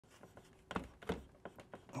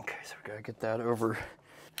So we gotta get that over.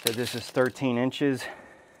 So this is 13 inches.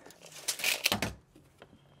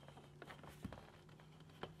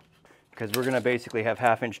 Because we're gonna basically have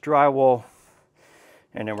 1/2 inch drywall,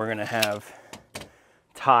 and then we're gonna have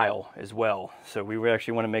tile as well. So we would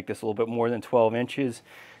actually want to make this a little bit more than 12 inches.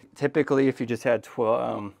 Typically, if you just had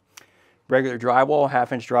regular drywall,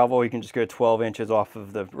 1/2 inch drywall, you can just go 12 inches off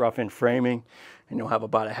of the rough-in framing, and you'll have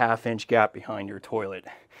about a 1/2 inch gap behind your toilet.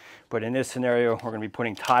 But in this scenario, we're going to be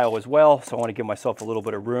putting tile as well, so I want to give myself a little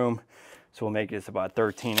bit of room. So we'll make this about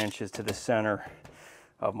 13 inches to the center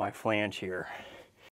of my flange here.